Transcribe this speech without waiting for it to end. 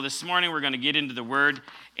This morning we're going to get into the Word,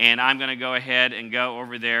 and I'm going to go ahead and go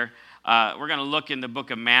over there. We're going to look in the book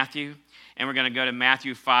of Matthew, and we're going to go to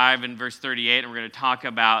Matthew 5 and verse 38, and we're going to talk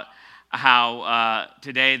about how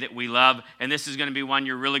today that we love, and this is going to be one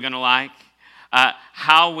you're really going to like,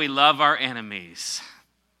 how we love our enemies.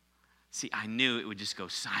 See, I knew it would just go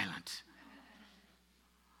silent.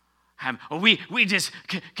 We just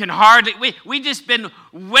can hardly, we just been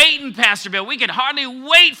waiting, Pastor Bill. We can hardly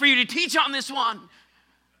wait for you to teach on this one.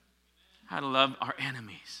 How to love our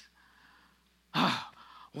enemies. Oh,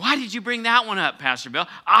 why did you bring that one up, Pastor Bill?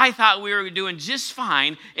 I thought we were doing just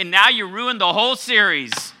fine, and now you ruined the whole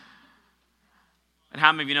series. And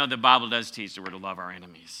how many of you know the Bible does teach that we're to love our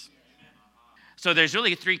enemies? So there's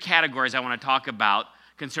really three categories I want to talk about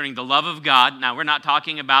concerning the love of God. Now, we're not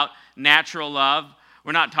talking about natural love.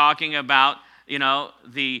 We're not talking about,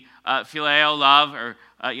 the phileo love or,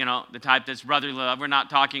 the type that's brotherly love. We're not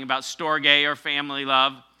talking about storge or family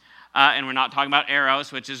love. And we're not talking about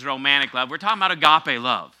eros, which is romantic love. We're talking about agape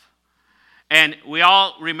love. And we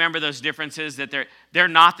all remember those differences, that they're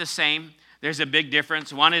not the same. There's a big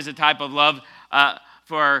difference. One is a type of love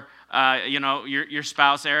for, your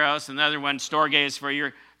spouse, eros. Another one, storge, is for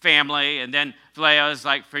your family. And then phileo is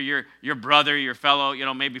like for your brother, your fellow,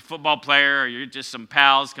 maybe football player, or you're just some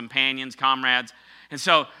pals, companions, comrades. And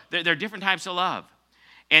so there are different types of love.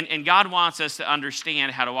 And God wants us to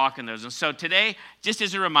understand how to walk in those. And so today, just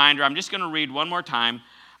as a reminder, I'm just going to read one more time.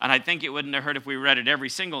 And I think it wouldn't have hurt if we read it every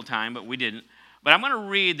single time, but we didn't. But I'm going to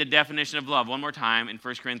read the definition of love one more time in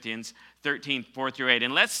 1 Corinthians 13, 4 through 8.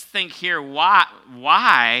 And let's think here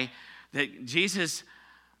why that Jesus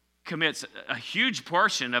commits a huge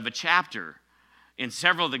portion of a chapter in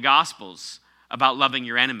several of the Gospels about loving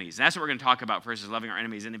your enemies. And that's what we're going to talk about first, is loving our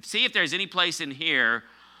enemies. And see if there's any place in here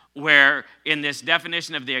where in this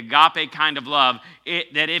definition of the agape kind of love,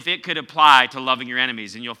 that if it could apply to loving your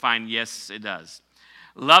enemies, and you'll find, yes, it does.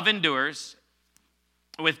 Love endures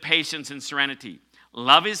with patience and serenity.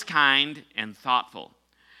 Love is kind and thoughtful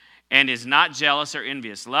and is not jealous or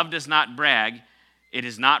envious. Love does not brag. It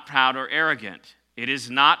is not proud or arrogant. It is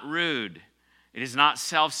not rude. It is not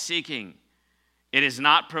self-seeking. It is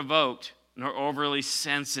not provoked nor overly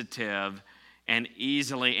sensitive and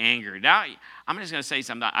easily angered. Now, I'm just going to say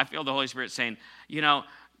something. I feel the Holy Spirit saying,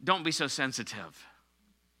 don't be so sensitive.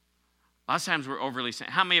 A lot of times we're overly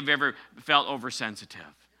sensitive. How many have ever felt oversensitive?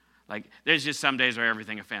 Like, there's just some days where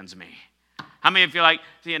everything offends me. How many of you feel like,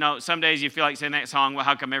 some days you feel like saying that song, well,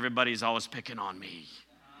 how come everybody's always picking on me?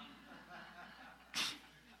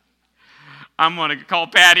 I'm going to call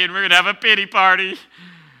Patty and we're going to have a pity party.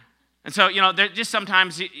 And so, there just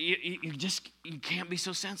sometimes you can't be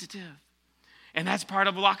so sensitive. And that's part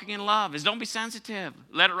of walking in love, is don't be sensitive.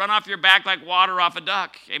 Let it run off your back like water off a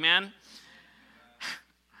duck. Amen?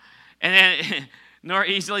 And then, nor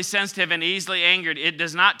easily sensitive and easily angered. It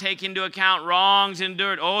does not take into account wrongs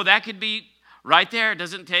endured. Oh, that could be right there. It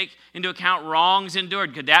doesn't take into account wrongs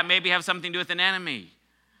endured. Could that maybe have something to do with an enemy?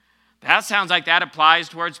 That sounds like that applies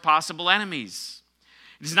towards possible enemies.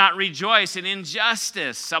 It does not rejoice in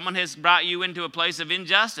injustice. Someone has brought you into a place of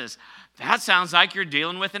injustice. That sounds like you're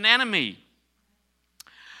dealing with an enemy.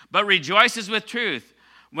 But rejoices with truth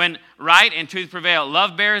when right and truth prevail.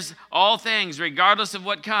 Love bears all things, regardless of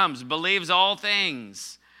what comes, believes all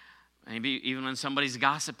things. Maybe even when somebody's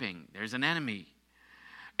gossiping, there's an enemy.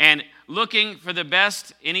 And looking for the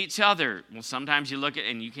best in each other. Well, sometimes you look at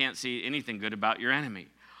and you can't see anything good about your enemy.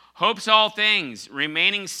 Hopes all things,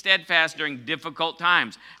 remaining steadfast during difficult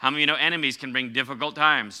times. How many of you know enemies can bring difficult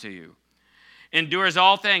times to you? Endures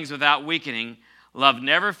all things without weakening. Love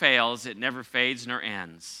never fails, it never fades nor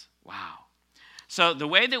ends. Wow. So the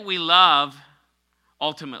way that we love,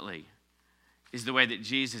 ultimately, is the way that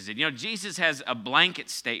Jesus did. Jesus has a blanket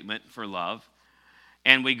statement for love,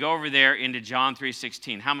 and we go over there into John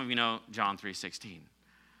 3:16. How many of you know John 3:16?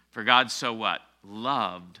 For God so what?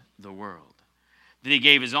 Loved the world, that he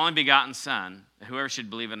gave his only begotten Son, that whoever should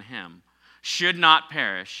believe in him should not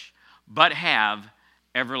perish, but have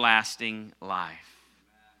everlasting life.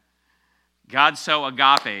 God so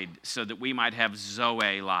agaped so that we might have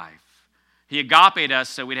Zoe life. He agaped us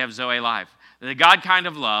so we'd have Zoe life. The God kind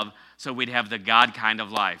of love so we'd have the God kind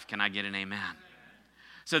of life. Can I get an amen?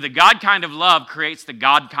 So the God kind of love creates the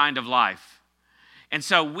God kind of life. And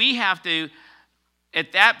so we have to,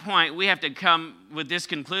 at that point, we have to come with this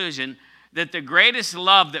conclusion that the greatest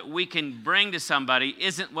love that we can bring to somebody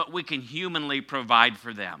isn't what we can humanly provide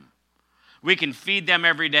for them. We can feed them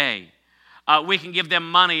every day. We can give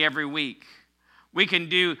them money every week. We can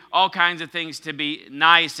do all kinds of things to be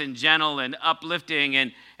nice and gentle and uplifting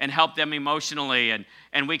and help them emotionally.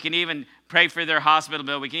 And we can even pray for their hospital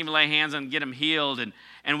bill. We can even lay hands on them and get them healed.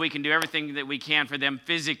 and we can do everything that we can for them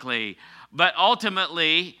physically. But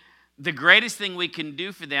ultimately, the greatest thing we can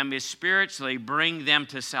do for them is spiritually bring them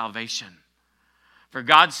to salvation. For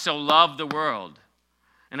God so loved the world.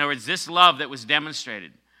 In other words, this love that was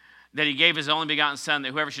demonstrated, that he gave his only begotten Son,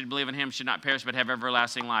 that whoever should believe in him should not perish but have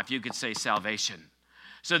everlasting life. You could say salvation.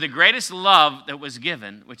 So the greatest love that was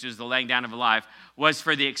given, which is the laying down of a life, was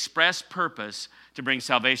for the express purpose to bring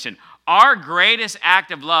salvation. Our greatest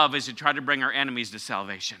act of love is to try to bring our enemies to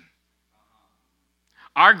salvation.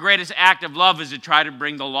 Our greatest act of love is to try to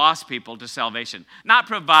bring the lost people to salvation. Not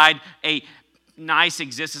provide a nice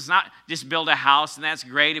existence, not just build a house, and that's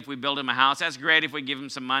great if we build him a house. That's great if we give him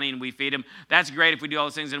some money and we feed him. That's great if we do all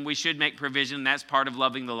those things, and we should make provision, and that's part of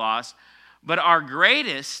loving the lost. But our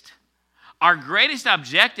greatest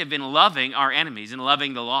objective in loving our enemies and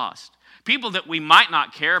loving the lost, people that we might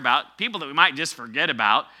not care about, people that we might just forget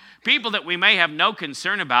about, people that we may have no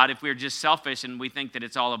concern about if we're just selfish and we think that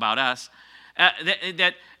it's all about us,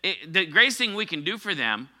 the greatest thing we can do for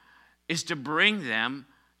them is to bring them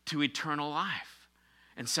to eternal life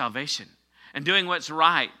and salvation and doing what's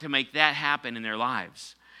right to make that happen in their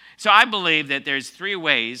lives. So I believe that there's three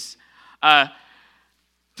ways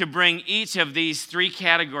to bring each of these three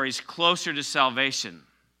categories closer to salvation.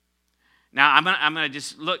 Now, I'm going to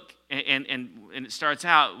just look, and it starts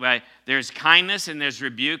out by there's kindness, and there's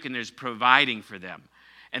rebuke, and there's providing for them.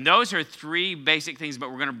 And those are three basic things, but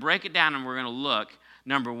we're going to break it down, and we're going to look,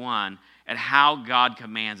 number one, at how God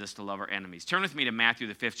commands us to love our enemies. Turn with me to Matthew,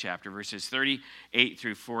 the 5th chapter, verses 38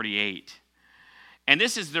 through 48. And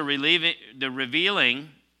this is the revealing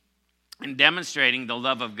and demonstrating the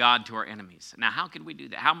love of God to our enemies. Now, how could we do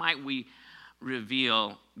that? How might we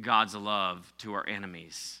reveal God's love to our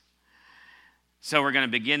enemies? So we're going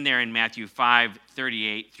to begin there in Matthew 5,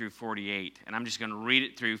 38 through 48. And I'm just going to read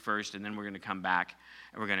it through first, and then we're going to come back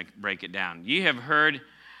and we're going to break it down. You have heard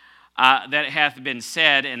that it hath been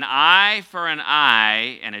said, an eye for an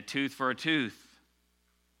eye and a tooth for a tooth.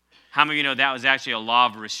 How many of you know that was actually a law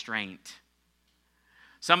of restraint?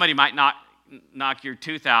 Somebody might knock your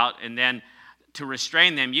tooth out, and then to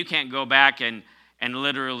restrain them, you can't go back and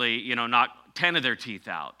literally, knock 10 of their teeth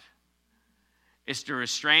out. It's to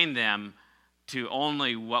restrain them to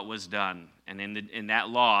only what was done. And in that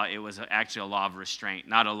law, it was actually a law of restraint,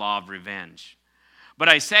 not a law of revenge. But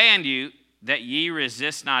I say unto you that ye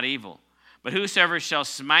resist not evil. But whosoever shall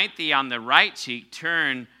smite thee on the right cheek,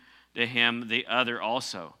 turn to him the other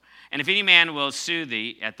also. And if any man will sue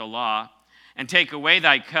thee at the law, and take away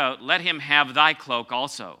thy coat, let him have thy cloak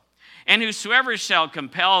also. And whosoever shall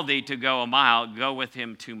compel thee to go a mile, go with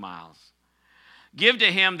him 2 miles. Give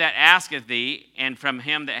to him that asketh thee, and from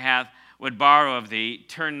him that would borrow of thee,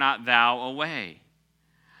 turn not thou away.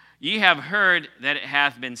 Ye have heard that it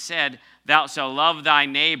hath been said, thou shalt love thy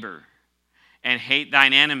neighbor, and hate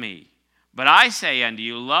thine enemy. But I say unto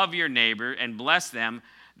you, love your neighbor, and bless them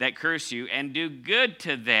that curse you, and do good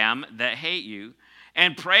to them that hate you,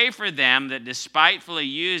 and pray for them that despitefully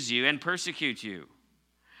use you and persecute you,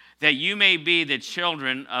 that you may be the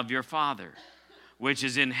children of your Father, which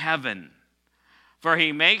is in heaven. For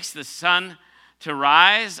he makes the sun to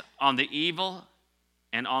rise on the evil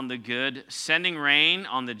and on the good, sending rain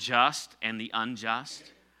on the just and the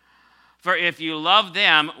unjust. For if you love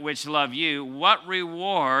them which love you, what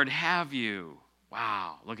reward have you?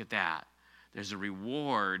 Wow, look at that. There's a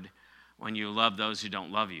reward when you love those who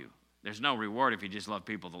don't love you. There's no reward if you just love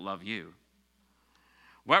people that love you.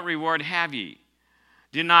 What reward have ye?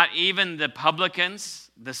 Do not even the publicans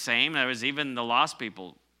the same? There was even the lost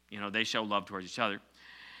people, they show love towards each other.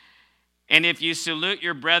 And if you salute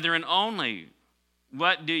your brethren only,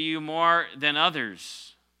 what do you more than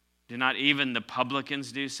others? Do not even the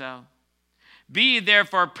publicans do so? Be ye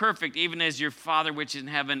therefore perfect, even as your Father which is in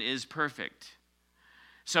heaven is perfect.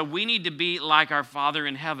 So we need to be like our Father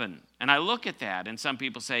in heaven. And I look at that, and some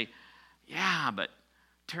people say, yeah, but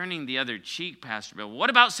turning the other cheek, Pastor Bill, what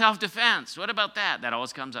about self-defense? What about that? That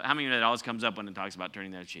always comes up. How many of you know that always comes up when it talks about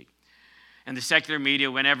turning the other cheek? And the secular media,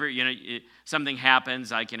 whenever something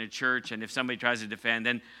happens, like in a church, and if somebody tries to defend,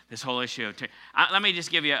 then this whole issue of let me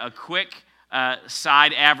just give you a quick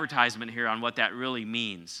side advertisement here on what that really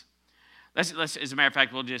means. Let's as a matter of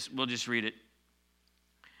fact, we'll just read it.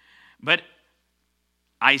 But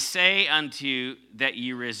I say unto you that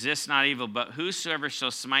ye resist not evil, but whosoever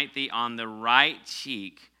shall smite thee on the right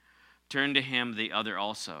cheek, turn to him the other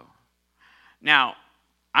also. Now,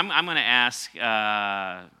 I'm going to ask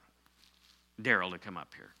Daryl to come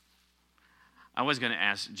up here. I was going to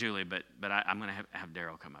ask Julie, but I'm going to have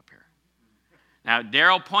Daryl come up here. Now,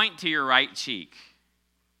 Daryl, point to your right cheek.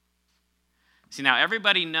 See, now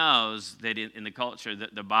everybody knows that in the culture,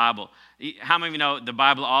 that the Bible, how many of you know the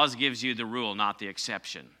Bible always gives you the rule, not the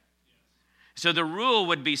exception? So the rule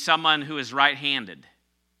would be someone who is right-handed.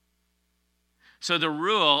 So the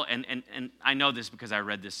rule, and I know this because I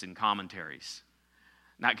read this in commentaries,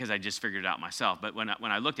 not because I just figured it out myself, but when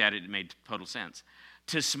I looked at it, it made total sense.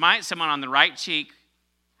 To smite someone on the right cheek,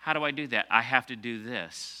 how do I do that? I have to do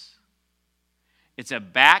this. It's a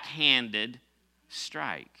backhanded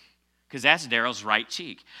strike, because that's Daryl's right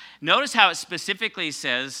cheek. Notice how it specifically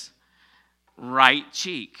says right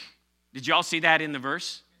cheek. Did you all see that in the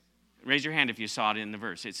verse? Raise your hand if you saw it in the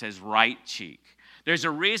verse. It says right cheek. There's a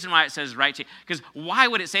reason why it says right cheek. Because why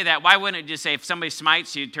would it say that? Why wouldn't it just say if somebody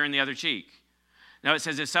smites you, turn the other cheek? No, it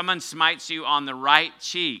says if someone smites you on the right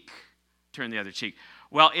cheek, turn the other cheek.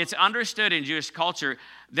 Well, it's understood in Jewish culture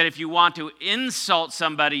that if you want to insult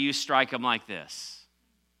somebody, you strike them like this.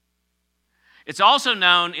 It's also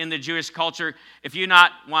known in the Jewish culture, if you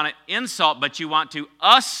not want to insult, but you want to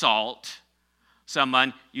assault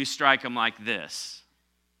someone, you strike them like this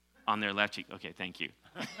on their left cheek. Okay, thank you.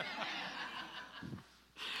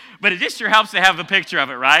 But it just sure helps to have a picture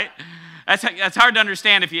of it, right? That's hard to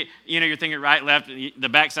understand if you're thinking right, left, the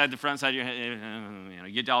back side, the front side,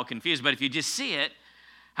 you get all confused. But if you just see it,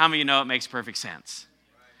 how many of you know it makes perfect sense?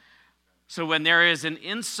 So when there is an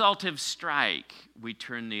insultive strike, we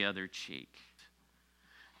turn the other cheek.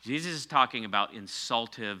 Jesus is talking about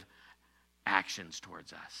insultive actions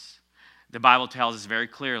towards us. The Bible tells us very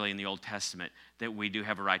clearly in the Old Testament that we do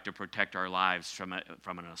have a right to protect our lives from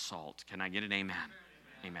an assault. Can I get an amen?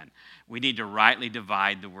 Amen. We need to rightly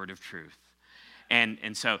divide the word of truth.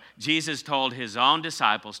 And so Jesus told his own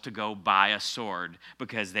disciples to go buy a sword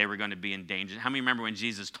because they were going to be in danger. How many remember when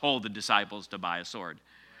Jesus told the disciples to buy a sword?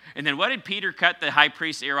 And then what did Peter cut the high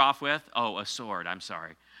priest's ear off with? Oh, a sword. I'm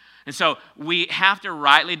sorry. And so we have to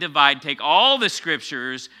rightly divide, take all the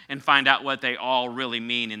scriptures and find out what they all really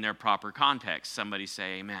mean in their proper context. Somebody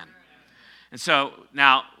say amen. And so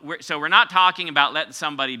now, we're not talking about letting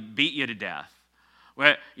somebody beat you to death.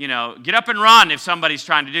 Get up and run if somebody's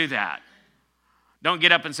trying to do that. Don't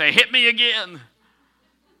get up and say, hit me again.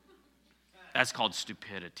 That's called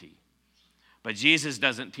stupidity. But Jesus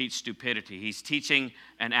doesn't teach stupidity. He's teaching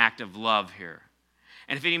an act of love here.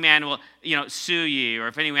 And if any man will, sue ye, or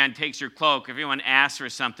if any man takes your cloak, or if anyone asks for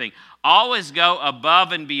something, always go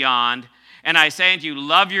above and beyond. And I say unto you,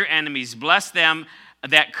 love your enemies, bless them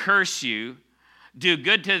that curse you, do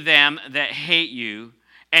good to them that hate you,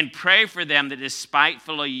 and pray for them that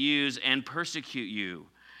despitefully use and persecute you.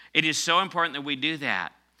 It is so important that we do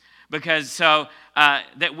that. Because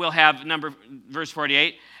that we'll have verse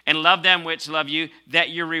 48, and love them which love you, that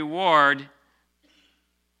your reward,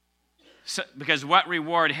 because what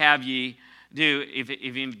reward have ye do if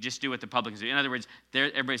you just do what the publicans do? In other words,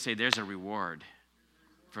 everybody say there's a reward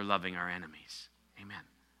for loving our enemies. Amen.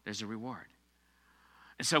 There's a reward.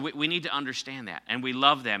 And so we need to understand that, and we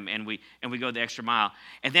love them, and we go the extra mile.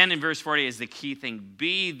 And then in verse 40 is the key thing.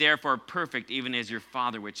 Be therefore perfect, even as your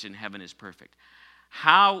Father which in heaven is perfect.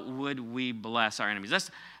 How would we bless our enemies?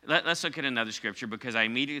 Let's look at another scripture, because I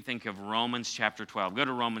immediately think of Romans chapter 12. Go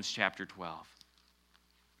to Romans chapter 12.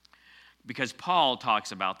 Because Paul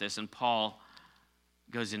talks about this, and Paul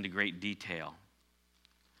goes into great detail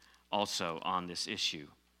also on this issue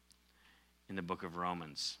in the book of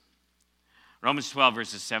Romans. Romans 12,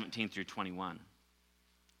 verses 17 through 21.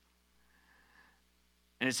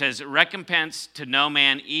 And it says, recompense to no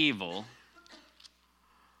man evil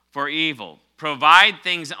for evil. Provide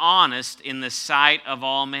things honest in the sight of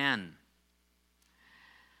all men.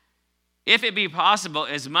 If it be possible,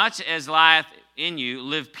 as much as lieth in you,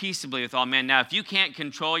 live peaceably with all men. Now, if you can't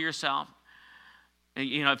control yourself,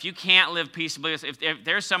 if you can't live peaceably, if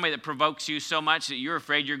there's somebody that provokes you so much that you're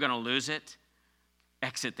afraid you're going to lose it,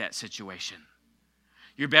 exit that situation.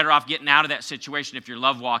 You're better off getting out of that situation if your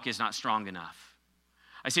love walk is not strong enough.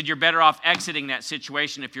 I said you're better off exiting that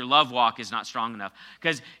situation if your love walk is not strong enough.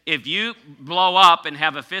 Because if you blow up and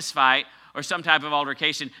have a fist fight or some type of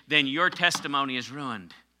altercation, then your testimony is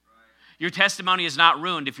ruined. Your testimony is not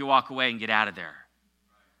ruined if you walk away and get out of there.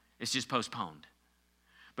 It's just postponed.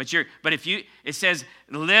 But it says,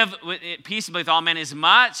 live peaceably with all men as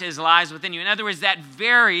much as lies within you. In other words, that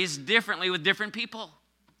varies differently with different people.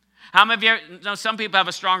 How many of you know some people have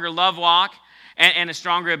a stronger love walk and a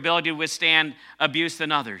stronger ability to withstand abuse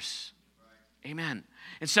than others? Right. Amen.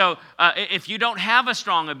 And so if you don't have a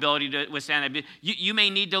strong ability to withstand abuse, you may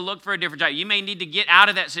need to look for a different type. You may need to get out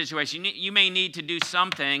of that situation. You may need to do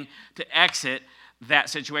something to exit that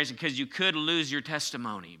situation, because you could lose your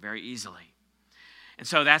testimony very easily. And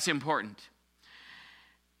so that's important.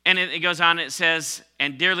 And it goes on, it says,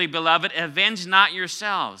 and dearly beloved, avenge not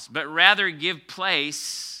yourselves, but rather give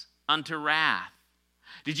place unto wrath.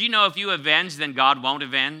 Did you know if you avenge, then God won't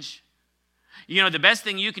avenge? You know, the best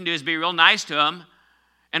thing you can do is be real nice to them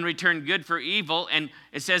and return good for evil. And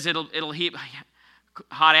it says it'll heap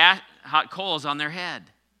hot coals on their head.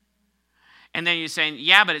 And then you're saying,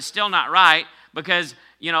 yeah, but it's still not right because,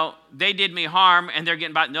 you know, they did me harm and they're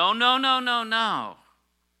getting by. No.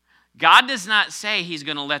 God does not say he's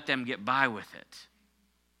going to let them get by with it.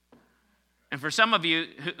 And for some of you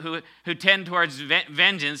who tend towards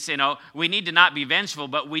vengeance, you know, we need to not be vengeful,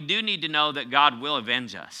 but we do need to know that God will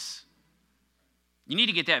avenge us. You need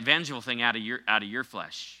to get that vengeful thing out of your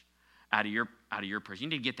flesh, out of your person. You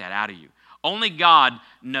need to get that out of you. Only God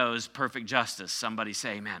knows perfect justice. Somebody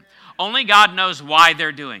say amen. Only God knows why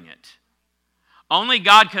they're doing it. Only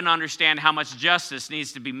God can understand how much justice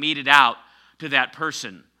needs to be meted out to that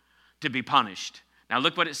person to be punished. Now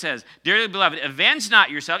look what it says. Dearly beloved, avenge not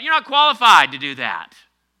yourself. You're not qualified to do that.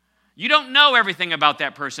 You don't know everything about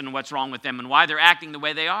that person and what's wrong with them and why they're acting the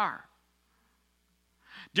way they are.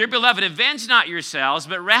 Dear beloved, avenge not yourselves,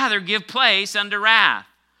 but rather give place unto wrath.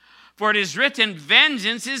 For it is written,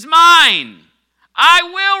 vengeance is mine. I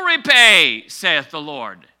will repay, saith the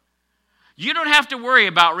Lord. You don't have to worry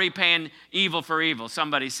about repaying evil for evil.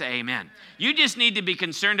 Somebody say amen. You just need to be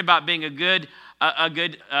concerned about being a good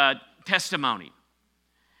testimony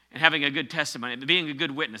and having a good testimony, being a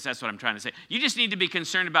good witness. That's what I'm trying to say. You just need to be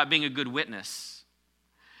concerned about being a good witness.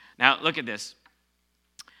 Now, look at this.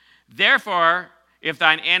 Therefore, if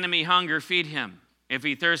thine enemy hunger, feed him. If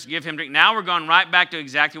he thirst, give him drink. Now we're going right back to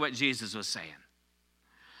exactly what Jesus was saying.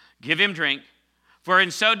 Give him drink, for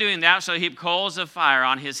in so doing thou shalt heap coals of fire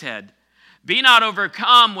on his head. Be not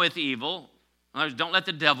overcome with evil. In other words, don't let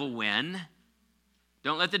the devil win.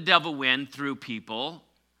 Don't let the devil win through people.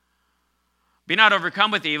 Be not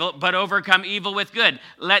overcome with evil, but overcome evil with good.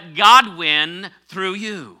 Let God win through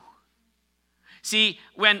you. See,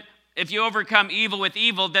 if you overcome evil with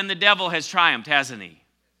evil, then the devil has triumphed, hasn't he?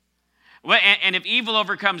 Well, and if evil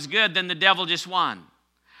overcomes good, then the devil just won.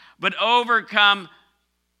 But I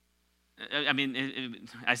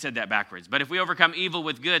said that backwards. But if we overcome evil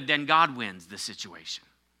with good, then God wins the situation.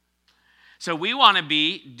 So we want to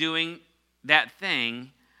be doing that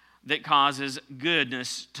thing that causes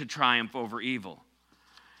goodness to triumph over evil.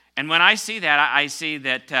 And when I see that, I see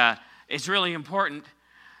that it's really important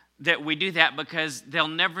that we do that because they'll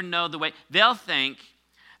never know the way. They'll think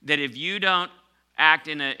that if you don't act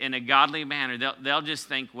in a godly manner, they'll just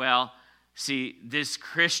think, well, see, this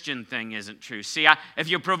Christian thing isn't true. See, if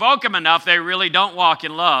you provoke them enough, they really don't walk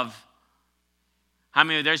in love. How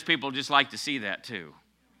many of there's people just like to see that too?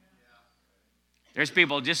 There's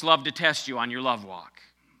people who just love to test you on your love walk.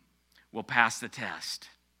 Well, pass the test.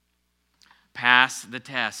 Pass the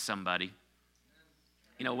test, somebody.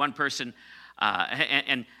 You know, one person,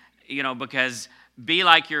 because be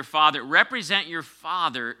like your Father, represent your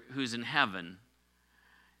Father who's in heaven.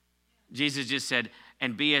 Jesus just said,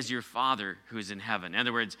 and be as your Father who's in heaven. In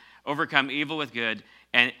other words, overcome evil with good,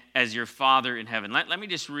 and as your Father in heaven. Let me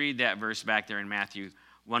just read that verse back there in Matthew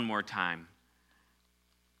one more time.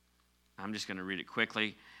 I'm just going to read it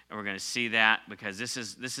quickly, and we're going to see that because this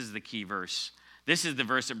is the key verse. This is the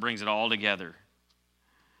verse that brings it all together.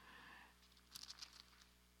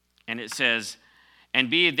 And it says, and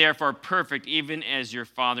be therefore perfect, even as your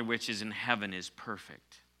Father which is in heaven is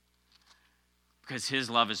perfect. Because his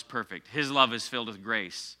love is perfect. His love is filled with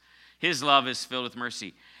grace. His love is filled with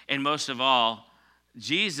mercy. And most of all,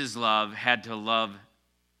 Jesus' love had to love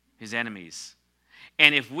his enemies.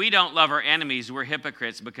 And if we don't love our enemies, we're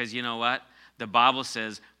hypocrites because you know what? The Bible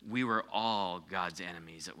says we were all God's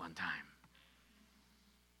enemies at one time.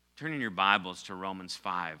 Turn in your Bibles to Romans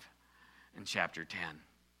 5 and chapter 10.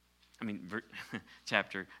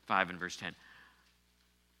 Chapter 5 and verse 10.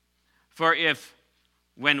 For if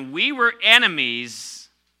when we were enemies,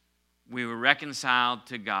 we were reconciled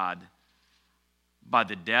to God by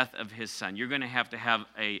the death of his Son. You're going to have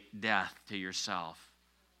a death to yourself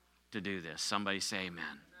to do this. Somebody say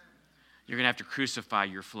amen. You're going to have to crucify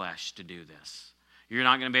your flesh to do this. You're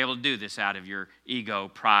not going to be able to do this out of your ego,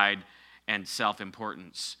 pride, and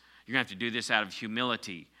self-importance. You're going to have to do this out of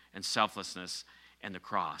humility and selflessness and the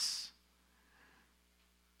cross.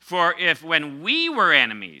 For if when we were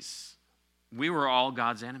enemies, we were all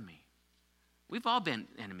God's enemy. We've all been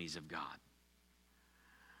enemies of God.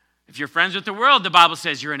 If you're friends with the world, the Bible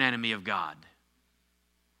says you're an enemy of God.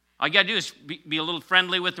 All you got to do is be a little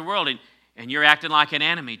friendly with the world, and you're acting like an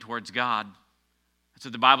enemy towards God. That's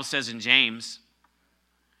what the Bible says in James.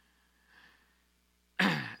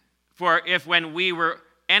 For if when we were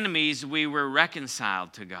enemies, we were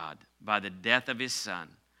reconciled to God by the death of his Son.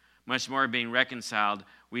 Much more, being reconciled,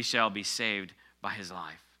 we shall be saved by his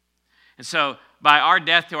life. And so, by our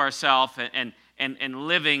death to ourselves and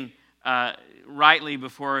living rightly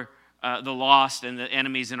before the lost and the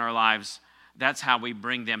enemies in our lives, that's how we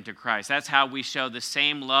bring them to Christ. That's how we show the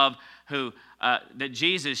same love that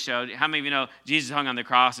Jesus showed. How many of you know Jesus hung on the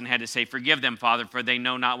cross and had to say, "Forgive them, Father, for they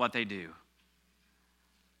know not what they do"?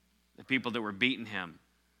 The people that were beating him,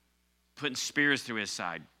 putting spears through his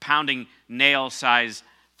side, pounding nail-sized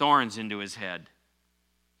thorns into his head,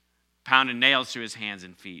 pounding nails through his hands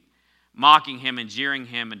and feet, mocking him and jeering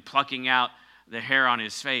him and plucking out the hair on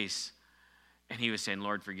his face. And he was saying,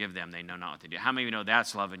 "Lord, forgive them. They know not what they do." How many of you know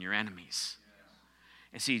that's loving your enemies?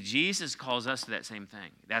 And see, Jesus calls us to that same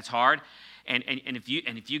thing. That's hard. And if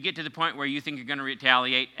you get to the point where you think you're going to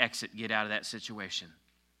retaliate, exit, get out of that situation.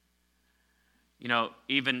 You know,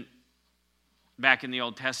 even back in the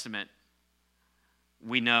Old Testament,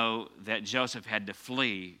 we know that Joseph had to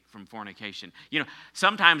flee from fornication. You know,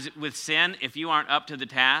 sometimes with sin, if you aren't up to the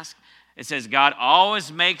task, it says God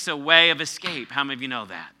always makes a way of escape. How many of you know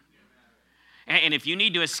that? And if you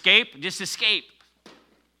need to escape, just escape.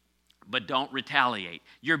 But don't retaliate.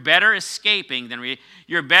 You're better escaping than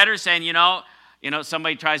you're better saying, you know,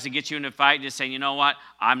 somebody tries to get you in a fight, just saying, "You know what?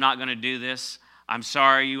 I'm not going to do this. I'm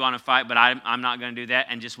sorry you want to fight, but I'm not going to do that,"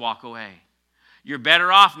 and just walk away. You're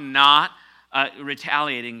better off not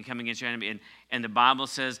retaliating and coming against your enemy. And the Bible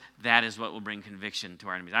says that is what will bring conviction to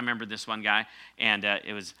our enemies. I remember this one guy, and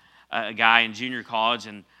it was a guy in junior college,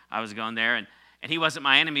 and I was going there, and he wasn't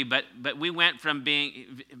my enemy, but we went from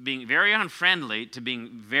being very unfriendly to being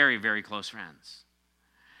very, very close friends.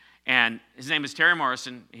 And his name is Terry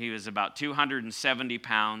Morrison. He was about 270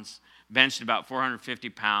 pounds, benched about 450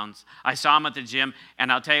 pounds. I saw him at the gym,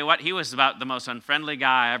 and I'll tell you what, he was about the most unfriendly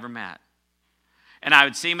guy I ever met. And I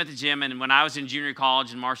would see him at the gym, and when I was in junior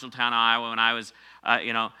college in Marshalltown, Iowa, when I was,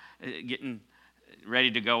 getting ready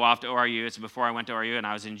to go off to ORU, it's before I went to ORU, and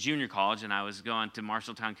I was in junior college, and I was going to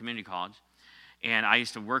Marshalltown Community College. And I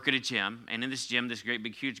used to work at a gym, and in this gym, this great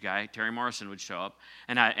big huge guy, Terry Morrison, would show up,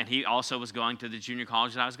 and he also was going to the junior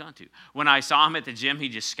college that I was going to. When I saw him at the gym, he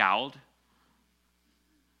just scowled.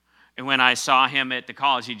 And when I saw him at the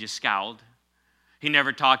college, he just scowled. He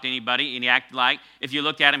never talked to anybody, and he acted like, if you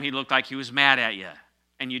looked at him, he looked like he was mad at you,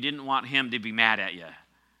 and you didn't want him to be mad at you.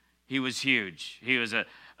 He was huge. He was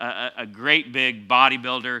a great big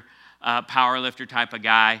bodybuilder, power lifter type of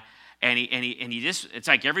guy. And he just, it's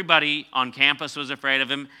like everybody on campus was afraid of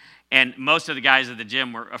him, and most of the guys at the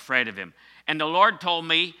gym were afraid of him. And the Lord told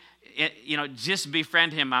me, just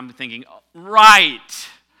befriend him. I'm thinking, right.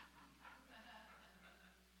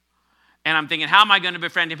 And I'm thinking, how am I going to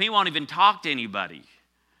befriend him? He won't even talk to anybody.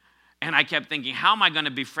 And I kept thinking, how am I going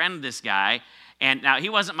to befriend this guy? And now, he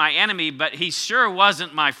wasn't my enemy, but he sure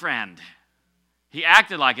wasn't my friend. He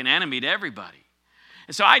acted like an enemy to everybody.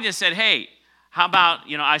 And so I just said, "Hey, how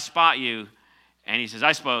about, I spot you?" And he says,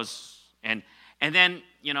 "I suppose." And then,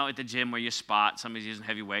 at the gym where you spot, somebody's using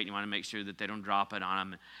heavy weight, and you want to make sure that they don't drop it on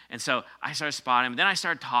him. And so I started spotting him. Then I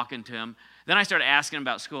started talking to him. Then I started asking him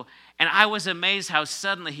about school. And I was amazed how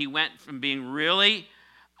suddenly he went from being really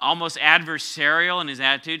almost adversarial in his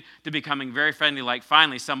attitude to becoming very friendly, like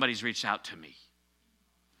finally somebody's reached out to me.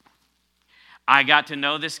 I got to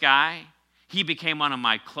know this guy. He became one of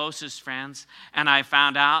my closest friends, and I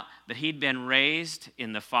found out that he'd been raised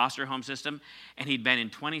in the foster home system, and he'd been in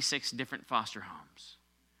 26 different foster homes.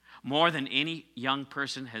 More than any young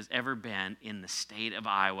person has ever been in the state of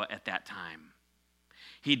Iowa at that time.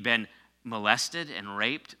 He'd been molested and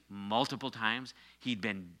raped multiple times. He'd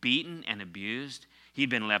been beaten and abused.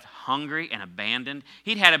 He'd been left hungry and abandoned.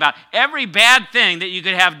 He'd had about every bad thing that you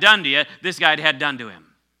could have done to you, this guy had done to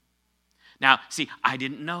him. Now, see, I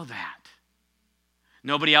didn't know that.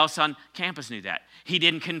 Nobody else on campus knew that. He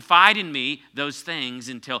didn't confide in me those things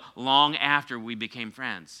until long after we became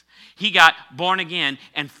friends. He got born again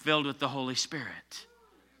and filled with the Holy Spirit.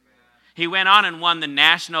 He went on and won the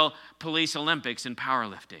National Police Olympics in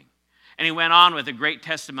powerlifting. And he went on with a great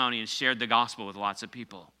testimony and shared the gospel with lots of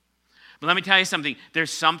people. But let me tell you something.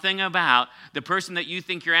 There's something about the person that you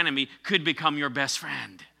think your enemy could become your best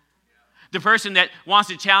friend. The person that wants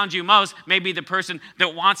to challenge you most may be the person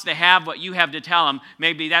that wants to have what you have to tell him.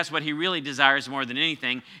 Maybe that's what he really desires more than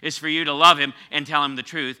anything, is for you to love him and tell him the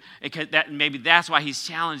truth. Maybe that's why he's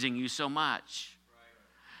challenging you so much.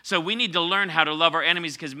 So we need to learn how to love our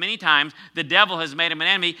enemies, because many times the devil has made him an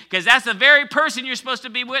enemy, because that's the very person you're supposed to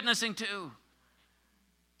be witnessing to.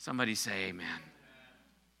 Somebody say amen.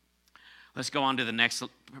 Let's go on to the next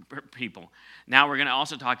people. Now we're going to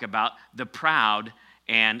also talk about the proud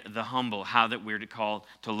and the humble, how that we're to call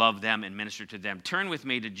to love them and minister to them. Turn with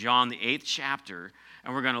me to John, the 8th chapter,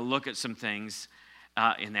 and we're going to look at some things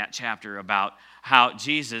in that chapter about how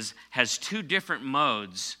Jesus has two different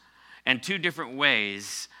modes and two different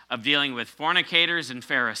ways of dealing with fornicators and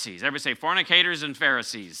Pharisees. Everybody say fornicators and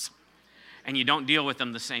Pharisees. And you don't deal with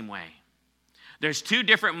them the same way. There's two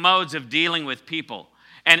different modes of dealing with people.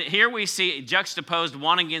 And here we see juxtaposed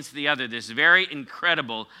one against the other, this very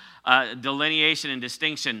incredible delineation and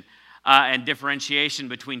distinction and differentiation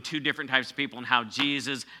between two different types of people and how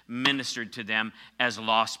Jesus ministered to them as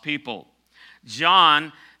lost people.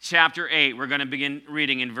 John chapter 8, we're going to begin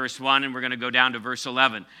reading in verse 1, and we're going to go down to verse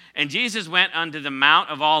 11. And Jesus went unto the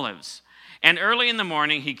Mount of Olives, and early in the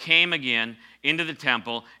morning he came again into the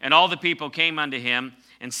temple, and all the people came unto him,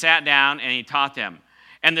 and sat down, and he taught them.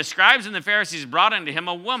 And the scribes and the Pharisees brought unto him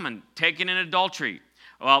a woman taken in adultery.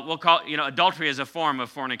 Well, we'll call, adultery is a form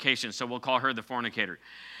of fornication, so we'll call her the fornicator.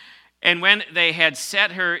 And when they had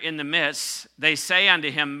set her in the midst, they say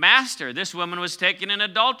unto him, Master, this woman was taken in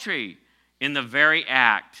adultery in the very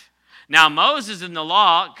act. Now Moses in the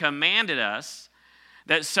law commanded us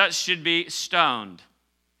that such should be stoned.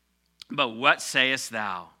 But what sayest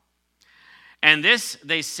thou? And this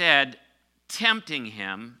they said, tempting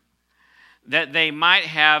him, that they might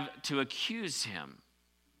have to accuse him.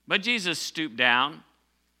 But Jesus stooped down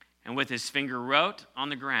and with his finger wrote on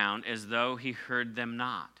the ground as though he heard them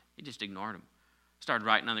not. He just ignored them. Started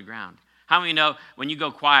writing on the ground. How many know when you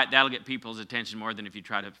go quiet, that'll get people's attention more than if you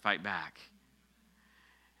try to fight back?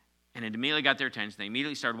 And it immediately got their attention. They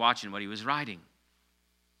immediately started watching what he was writing.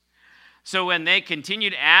 So when they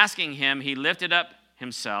continued asking him, he lifted up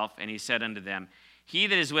himself and he said unto them, He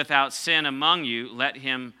that is without sin among you, let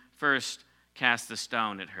him first cast the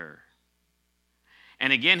stone at her.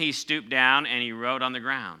 And again he stooped down and he wrote on the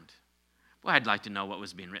ground. Boy, I'd like to know what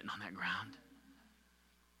was being written on that ground.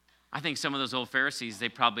 I think some of those old Pharisees, they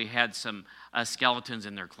probably had some skeletons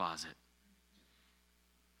in their closet.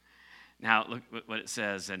 Now, look what it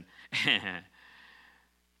says. And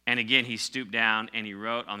again, he stooped down and he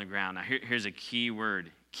wrote on the ground. Now, here's a key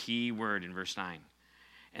word in verse 9.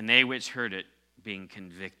 And they which heard it, being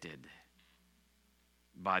convicted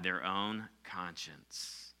by their own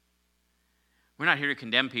conscience. We're not here to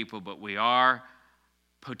condemn people, but we are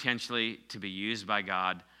potentially to be used by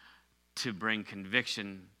God to bring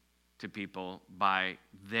conviction to people by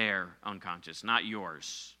their own conscience, not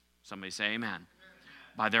yours. Somebody say amen.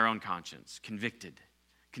 By their own conscience, convicted.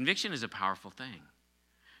 Conviction is a powerful thing.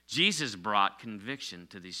 Jesus brought conviction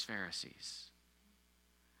to these Pharisees.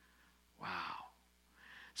 Wow.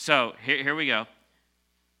 So here we go.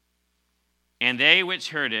 And they which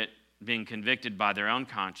heard it, being convicted by their own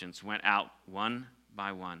conscience, went out one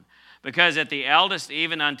by one. Because at the eldest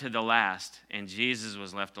even unto the last, and Jesus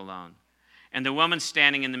was left alone. And the woman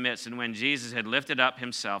standing in the midst, and when Jesus had lifted up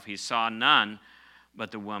himself, he saw none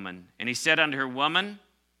but the woman. And he said unto her, Woman,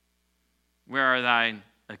 where are thine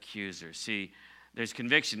accusers? See, there's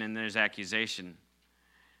conviction and there's accusation.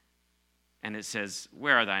 And it says,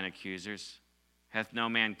 Where are thine accusers? Hath no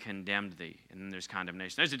man condemned thee? And then there's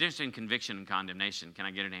condemnation. There's a difference between conviction and condemnation. Can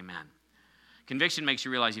I get an amen? Conviction makes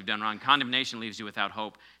you realize you've done wrong. Condemnation leaves you without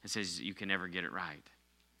hope and says you can never get it right.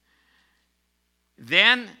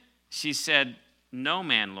 Then she said, No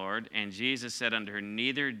man, Lord. And Jesus said unto her,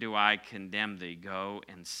 Neither do I condemn thee. Go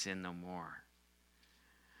and sin no more.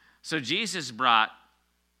 So Jesus brought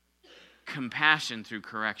compassion through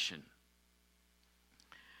correction.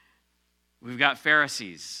 We've got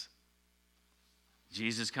Pharisees.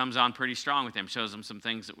 Jesus comes on pretty strong with them, shows them some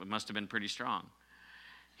things that must have been pretty strong.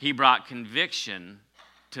 He brought conviction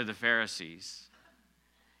to the Pharisees,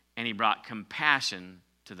 and he brought compassion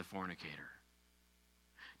to the fornicator.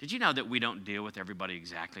 Did you know that we don't deal with everybody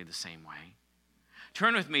exactly the same way?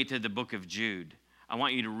 Turn with me to the book of Jude. I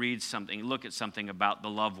want you to read something, look at something about the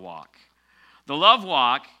love walk. The love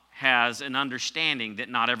walk has an understanding that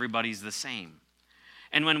not everybody's the same.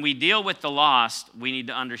 And when we deal with the lost, we need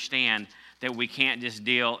to understand that we can't just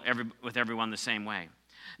deal with everyone the same way.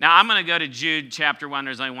 Now, I'm going to go to Jude chapter 1.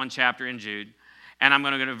 There's only one chapter in Jude. And I'm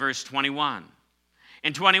going to go to verse 21.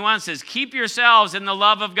 And 21 says, Keep yourselves in the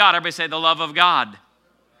love of God. Everybody say the love of God.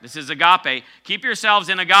 This is agape. Keep yourselves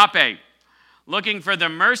in agape, looking for the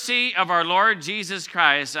mercy of our Lord Jesus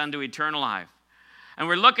Christ unto eternal life. And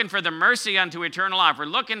we're looking for the mercy unto eternal life. We're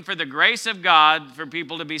looking for the grace of God for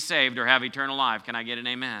people to be saved or have eternal life. Can I get an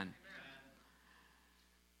amen?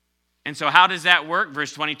 And so how does that work?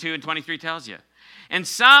 Verse 22 and 23 tells you. And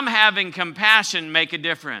some having compassion make a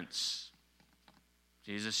difference.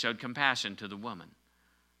 Jesus showed compassion to the woman,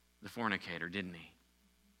 the fornicator, didn't he?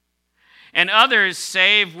 And others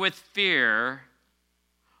save with fear,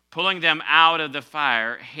 pulling them out of the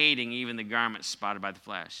fire, hating even the garments spotted by the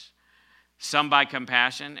flesh. Some by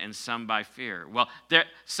compassion and some by fear. Well,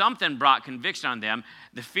 something brought conviction on them.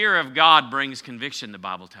 The fear of God brings conviction, the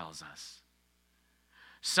Bible tells us.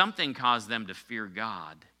 Something caused them to fear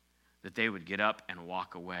God, that they would get up and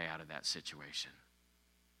walk away out of that situation.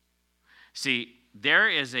 See, there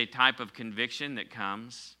is a type of conviction that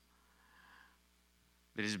comes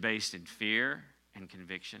that is based in fear and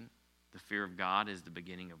conviction. The fear of God is the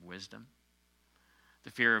beginning of wisdom.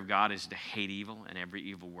 The fear of God is to hate evil and every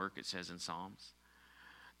evil work, it says in Psalms.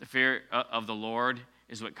 The fear of the Lord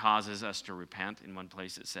is what causes us to repent, in one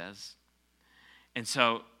place it says. And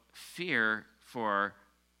so fear for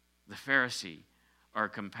the Pharisee,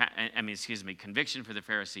 conviction for the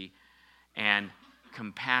Pharisee and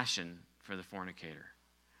compassion for the fornicator.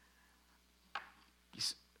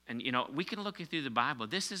 And, we can look through the Bible.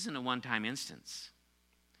 This isn't a one-time instance.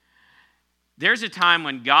 There's a time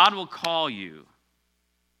when God will call you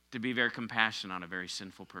to be very compassionate on a very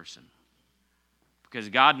sinful person, because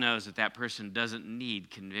God knows that person doesn't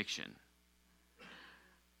need conviction.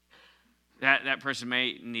 That person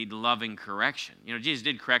may need loving correction. Jesus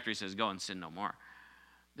did correct her. He says, go and sin no more.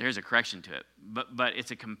 There's a correction to it, but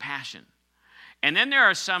it's a compassion. And then there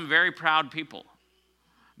are some very proud people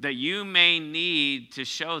that you may need to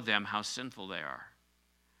show them how sinful they are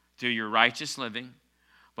through your righteous living,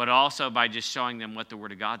 but also by just showing them what the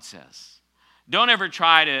Word of God says. Don't ever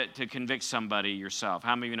try to convict somebody yourself.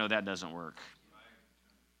 How many of you know that doesn't work?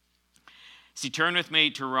 See, turn with me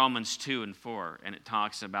to Romans 2 and 4, and it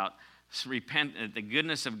talks about the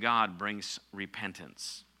goodness of God brings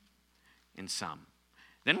repentance in some.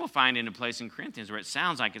 Then we'll find in a place in Corinthians where it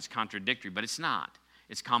sounds like it's contradictory, but it's not.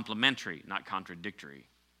 It's complementary, not contradictory.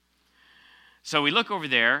 So we look over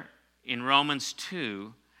there in Romans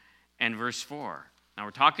 2 and verse 4. Now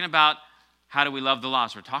we're talking about how do we love the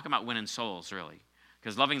lost. We're talking about winning souls, really,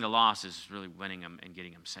 because loving the lost is really winning them and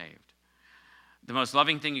getting them saved. The most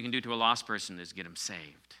loving thing you can do to a lost person is get them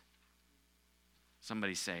saved.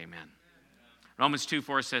 Somebody say amen. Romans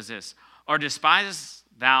 2:4 says this, or despisest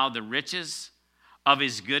thou the riches of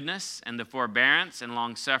his goodness and the forbearance and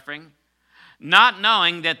long-suffering, not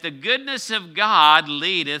knowing that the goodness of God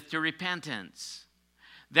leadeth to repentance.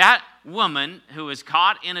 That woman who was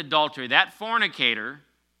caught in adultery, that fornicator,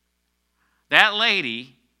 that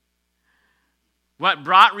lady, what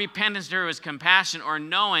brought repentance to her was compassion or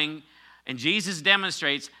knowing, and Jesus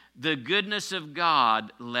demonstrates the goodness of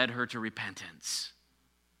God led her to repentance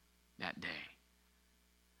that day.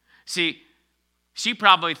 See, she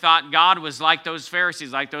probably thought God was like those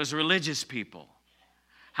Pharisees, like those religious people.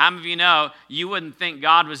 How many of you know you wouldn't think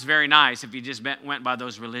God was very nice if you just went by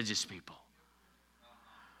those religious people?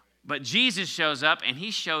 But Jesus shows up and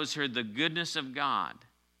he shows her the goodness of God.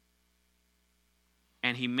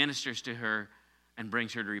 And he ministers to her and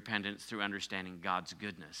brings her to repentance through understanding God's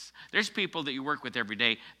goodness. There's people that you work with every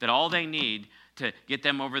day that all they need to get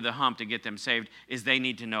them over the hump, to get them saved, is they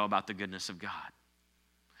need to know about the goodness of God.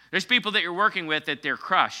 There's people that you're working with that they're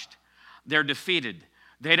crushed, they're defeated,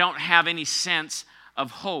 they don't have any sense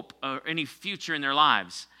of hope or any future in their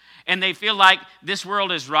lives. And they feel like this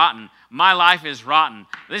world is rotten. My life is rotten.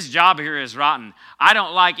 This job here is rotten. I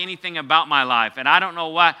don't like anything about my life, and I don't know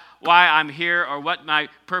why I'm here or what my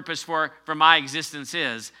purpose for my existence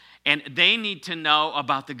is. And they need to know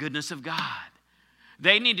about the goodness of God.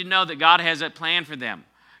 They need to know that God has a plan for them.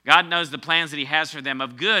 God knows the plans that he has for them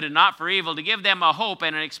of good and not for evil, to give them a hope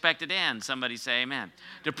and an expected end. Somebody say amen.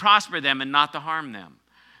 To prosper them and not to harm them.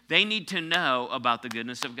 They need to know about the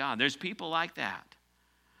goodness of God. There's people like that.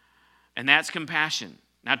 And that's compassion.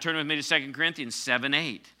 Now turn with me to 2 Corinthians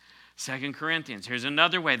 7:8. 2 Corinthians. Here's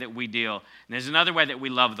another way that we deal. And there's another way that we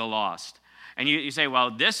love the lost. And you say, well,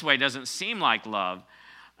 this way doesn't seem like love.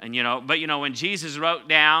 And but when Jesus wrote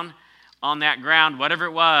down on that ground whatever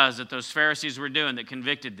it was that those Pharisees were doing that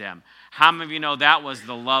convicted them, how many of you know that was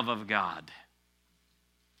the love of God?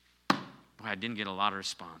 Boy, I didn't get a lot of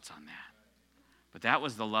response on that. But that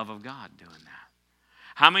was the love of God doing that.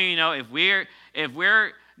 How many of you know if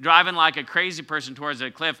we're driving like a crazy person towards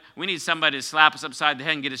a cliff, we need somebody to slap us upside the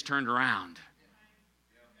head and get us turned around?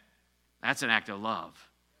 That's an act of love.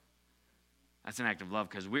 That's an act of love,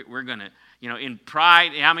 because we're going to, in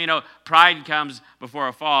pride, how many know pride comes before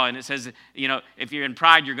a fall? And it says, if you're in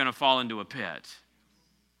pride, you're going to fall into a pit.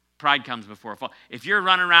 Pride comes before a fall. If you're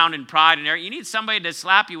running around in pride and you need somebody to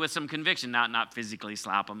slap you with some conviction, not physically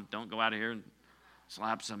slap them. Don't go out of here and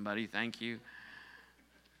slap somebody. Thank you.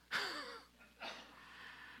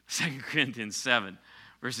 2 Corinthians 7,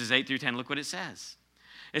 verses 8 through 10. Look what it says.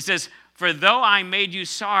 It says, for though I made you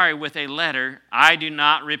sorry with a letter, I do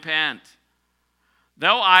not repent.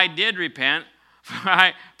 Though I did repent, for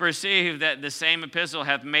I perceive that the same epistle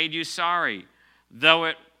hath made you sorry,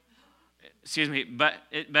 but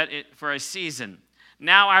for a season.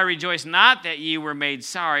 Now I rejoice not that ye were made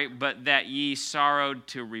sorry, but that ye sorrowed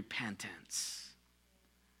to repentance.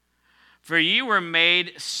 For ye were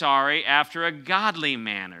made sorry after a godly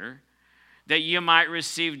manner, that ye might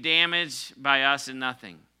receive damage by us in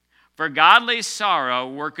nothing. For godly sorrow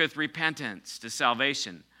worketh repentance to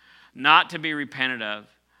salvation, not to be repented of,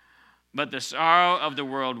 but the sorrow of the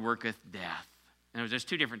world worketh death. And there's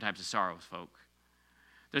two different types of sorrows, folk.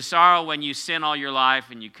 There's sorrow when you sin all your life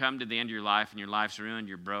and you come to the end of your life and your life's ruined,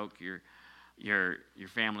 you're broke, your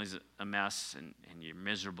family's a mess, and you're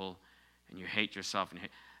miserable, and you hate yourself.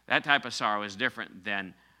 That type of sorrow is different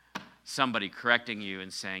than somebody correcting you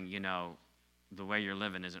and saying, the way you're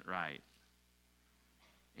living isn't right.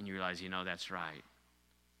 And you realize, that's right.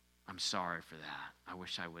 I'm sorry for that. I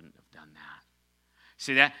wish I wouldn't have done that.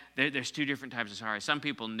 See that? There's two different types of sorry. Some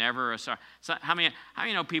people never are sorry. How many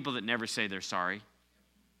know people that never say they're sorry?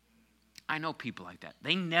 I know people like that.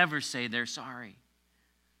 They never say they're sorry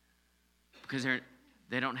because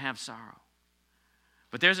they don't have sorrow.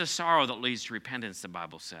 But there's a sorrow that leads to repentance, the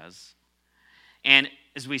Bible says. And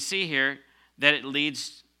as we see here, that it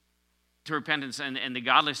leads to repentance, and the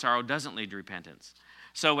godly sorrow doesn't lead to repentance.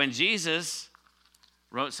 So when Jesus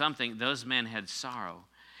wrote something, those men had sorrow.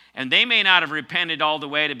 And they may not have repented all the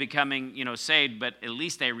way to becoming, saved, but at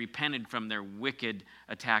least they repented from their wicked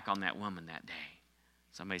attack on that woman that day.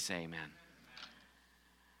 Somebody say amen.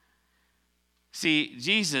 See,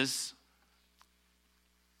 Jesus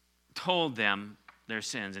told them their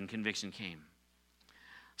sins and conviction came.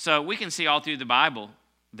 So we can see all through the Bible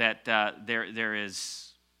that there is,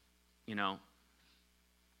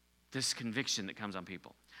 this conviction that comes on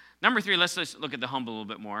people. Number 3, let's look at the humble a little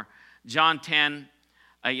bit more. John 10,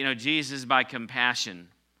 Jesus by compassion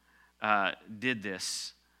did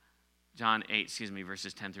this. John 8,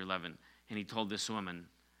 verses 10 through 11. And he told this woman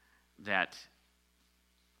that,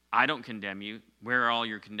 I don't condemn you. Where are all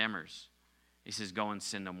your condemners? He says, go and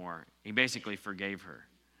sin no more. He basically forgave her.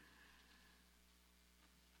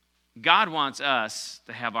 God wants us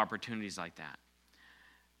to have opportunities like that.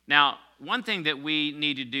 Now, one thing that we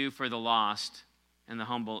need to do for the lost and the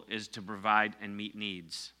humble is to provide and meet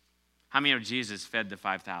needs. How many know Jesus fed the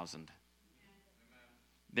 5,000?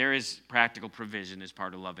 There is practical provision as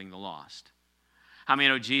part of loving the lost. How many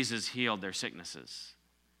know Jesus healed their sicknesses?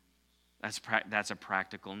 That's a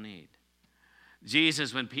practical need.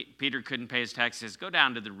 Jesus, when Peter couldn't pay his taxes, go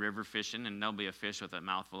down to the river fishing, and there'll be a fish with a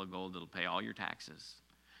mouthful of gold that'll pay all your taxes.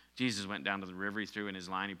 Jesus went down to the river, he threw in his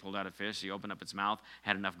line, he pulled out a fish, he opened up its mouth,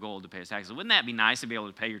 had enough gold to pay his taxes. Wouldn't that be nice to be able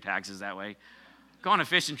to pay your taxes that way? Go on a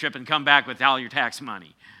fishing trip and come back with all your tax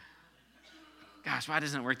money. Gosh, why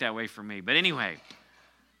doesn't it work that way for me? But anyway,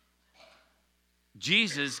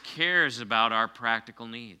 Jesus cares about our practical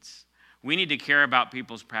needs. We need to care about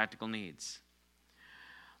people's practical needs.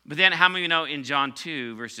 But then how many of you know in John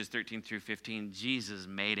 2, verses 13 through 15, Jesus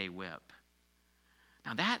made a whip?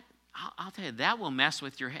 Now that, I'll tell you, that will mess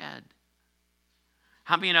with your head.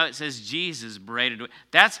 How many of you know it says Jesus braided a whip?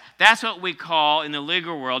 That's what we call in the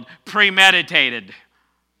legal world premeditated.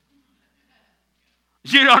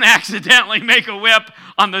 You don't accidentally make a whip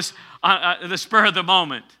on the spur of the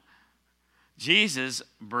moment. Jesus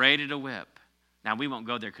braided a whip. Now, we won't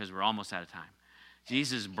go there because we're almost out of time.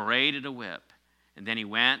 Jesus braided a whip, and then he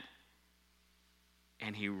went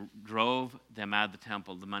and he drove them out of the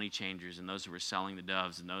temple, the money changers and those who were selling the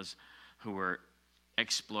doves and those who were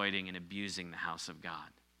exploiting and abusing the house of God.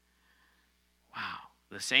 Wow.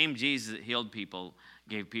 The same Jesus that healed people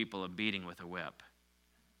gave people a beating with a whip.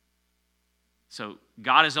 So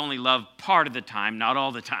God is only loved part of the time, not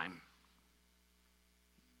all the time.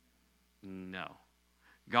 No.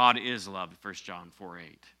 God is love, 1 John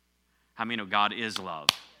 4:8. How many know God is love?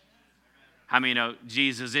 How many know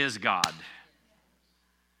Jesus is God?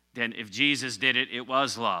 Then if Jesus did it, it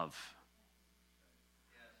was love.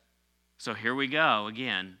 So here we go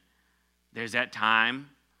again. There's that time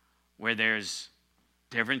where there's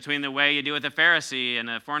difference between the way you do with a Pharisee and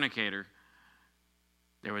a fornicator.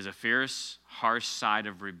 There was a fierce, harsh side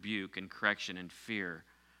of rebuke and correction and fear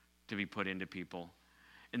to be put into people.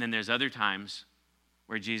 And then there's other times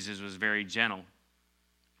where Jesus was very gentle.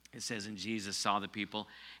 It says, and Jesus saw the people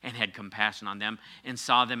and had compassion on them and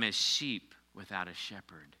saw them as sheep without a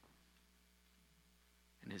shepherd.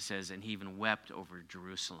 And it says, and he even wept over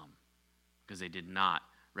Jerusalem because they did not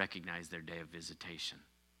recognize their day of visitation.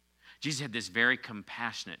 Jesus had this very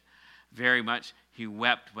compassionate, very much, he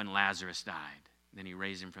wept when Lazarus died. Then he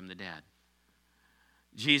raised him from the dead.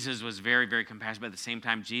 Jesus was very, very compassionate, but at the same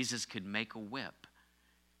time, Jesus could make a whip.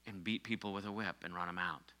 and beat people with a whip and run them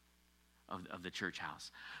out of the church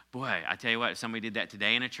house. Boy, I tell you what, if somebody did that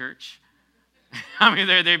today in a church, I mean,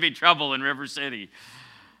 there'd be trouble in River City.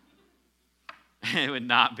 It would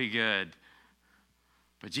not be good.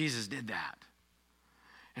 But Jesus did that.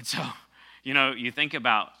 And so, you think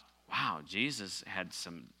about, wow, Jesus had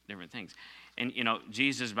some different things. And,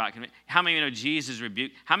 Jesus about, how many of you know Jesus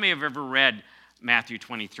rebuked? How many have ever read Matthew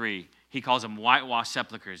 23? He calls them whitewashed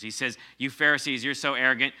sepulchres. He says, you Pharisees, you're so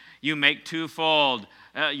arrogant. You make twofold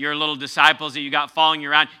your little disciples that you got following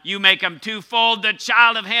you around. You make them twofold the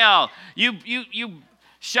child of hell. You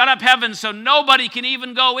shut up heaven so nobody can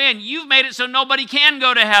even go in. You've made it so nobody can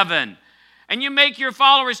go to heaven. And you make your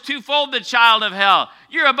followers twofold the child of hell.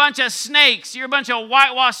 You're a bunch of snakes. You're a bunch of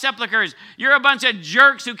whitewashed sepulchres. You're a bunch of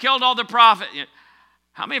jerks who killed all the prophets.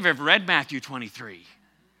 How many of you have read Matthew 23?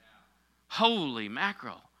 Holy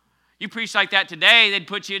mackerel. You preach like that today, they'd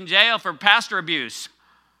put you in jail for pastor abuse,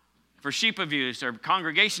 for sheep abuse, or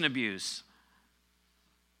congregation abuse.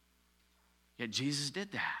 Yet Jesus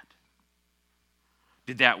did that.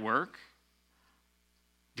 Did that work?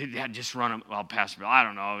 Did that just run him? Well, Pastor Bill, I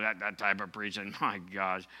don't know, that type of preaching, my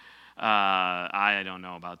gosh. I don't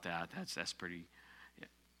know about that. That's pretty.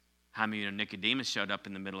 How many of you know Nicodemus showed up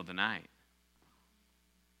in the middle of the night?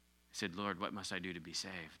 He said, Lord, what must I do to be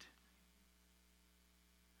saved?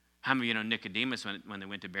 How many of you know Nicodemus, when they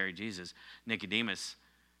went to bury Jesus, Nicodemus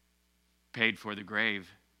paid for the grave.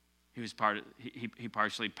 He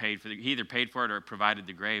partially paid for he either paid for it or provided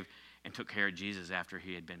the grave and took care of Jesus after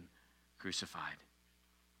he had been crucified.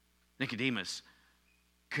 Nicodemus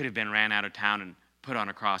could have been ran out of town and put on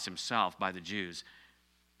a cross himself by the Jews.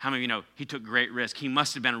 How many of you know he took great risk? He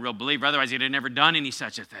must have been a real believer, otherwise he'd have never done any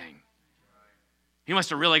such a thing. He must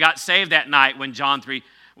have really got saved that night when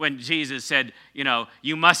Jesus said,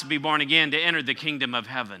 you must be born again to enter the kingdom of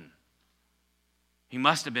heaven. He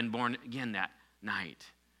must have been born again that night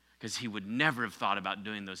because he would never have thought about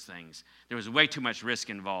doing those things. There was way too much risk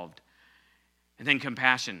involved. And then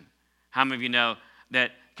compassion. How many of you know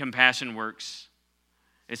that compassion works?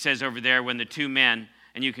 It says over there when the two men,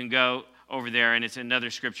 and you can go over there, and it's another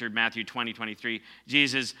scripture, Matthew 20:23.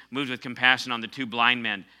 Jesus moved with compassion on the two blind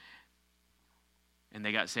men. And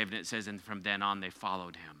they got saved, and it says, and from then on they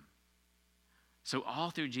followed him. So all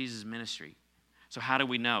through Jesus' ministry. So how do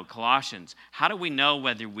we know? Colossians. How do we know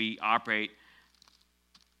whether we operate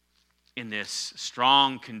in this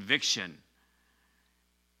strong conviction?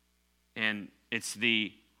 And it's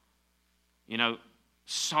the,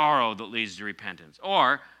 sorrow that leads to repentance.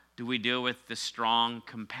 Or do we deal with the strong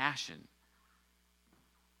compassion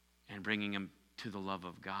and bringing them to the love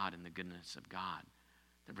of God and the goodness of God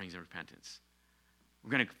that brings them repentance?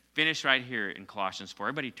 We're going to finish right here in Colossians 4.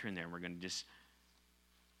 Everybody turn there, and we're going to just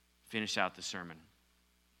finish out the sermon.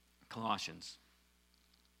 Colossians.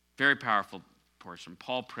 Very powerful portion.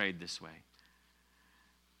 Paul prayed this way.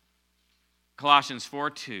 Colossians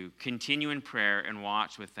 4:2. Continue in prayer and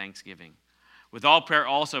watch with thanksgiving. With all prayer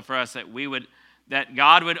also for us that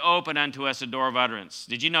God would open unto us a door of utterance.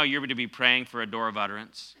 Did you know you're to be praying for a door of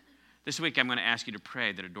utterance? This week I'm going to ask you to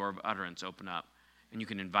pray that a door of utterance open up. And you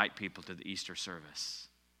can invite people to the Easter service.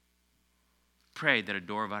 Pray that a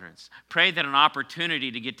door of utterance. Pray that an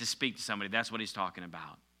opportunity to get to speak to somebody. That's what he's talking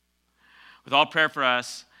about. With all prayer for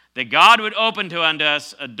us, that God would open unto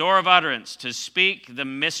us a door of utterance to speak the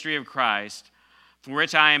mystery of Christ, for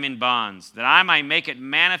which I am in bonds, that I might make it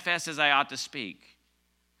manifest as I ought to speak.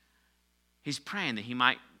 He's praying that he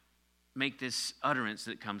might make this utterance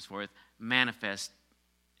that comes forth manifest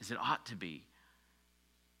as it ought to be.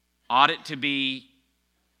 Ought it to be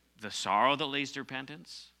the sorrow that leads to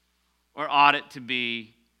repentance? Or ought it to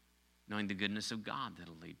be knowing the goodness of God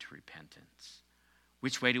that'll lead to repentance?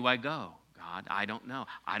 Which way do I go? God, I don't know.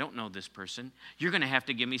 I don't know this person. You're going to have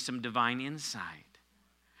to give me some divine insight.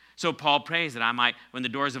 So Paul prays that I might, when the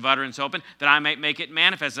doors of utterance open, that I might make it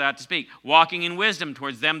manifest as I ought to speak, walking in wisdom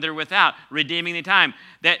towards them that are without, redeeming the time,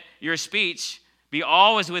 that your speech be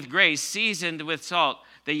always with grace, seasoned with salt,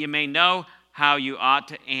 that you may know how you ought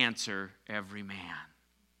to answer every man.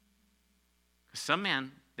 Some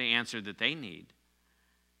men, the answer that they need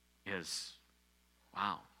is,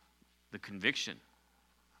 the conviction,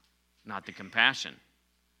 not the compassion.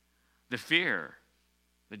 The fear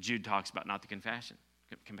that Jude talks about, not the compassion.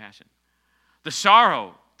 The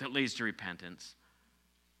sorrow that leads to repentance,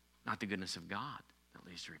 not the goodness of God that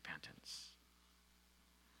leads to repentance.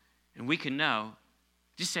 And we can know,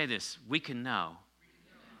 just say this, we can know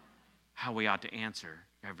how we ought to answer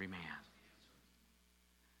every man.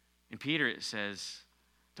 In Peter it says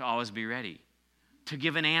to always be ready, to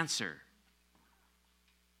give an answer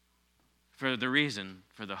for the reason,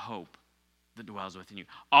 for the hope that dwells within you.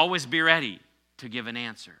 Always be ready to give an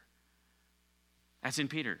answer. That's in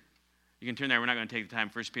Peter. You can turn there. We're not going to take the time.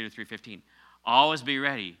 1 Peter 3:15. Always be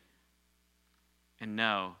ready and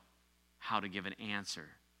know how to give an answer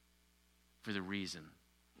for the reason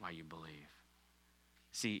why you believe.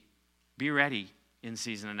 See, be ready in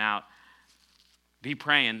season and out. Be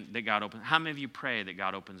praying that God opens. How many of you pray that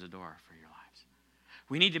God opens a door for your lives?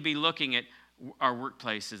 We need to be looking at our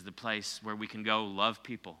workplace as the place where we can go love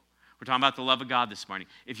people. We're talking about the love of God this morning.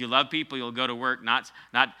 If you love people, you'll go to work not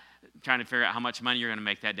trying to figure out how much money you're going to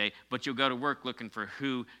make that day, but you'll go to work looking for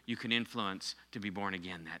who you can influence to be born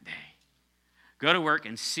again that day. Go to work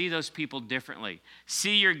and see those people differently.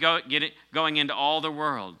 See you're going into all the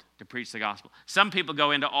world to preach the gospel. Some people go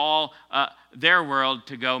into all their world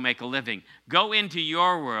to go make a living. Go into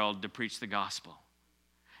your world to preach the gospel.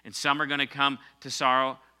 And some are going to come to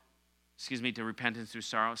repentance through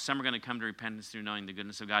sorrow. Some are going to come to repentance through knowing the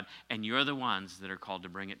goodness of God. And you're the ones that are called to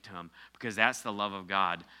bring it to them, because that's the love of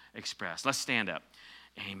God expressed. Let's stand up.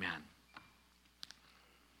 Amen.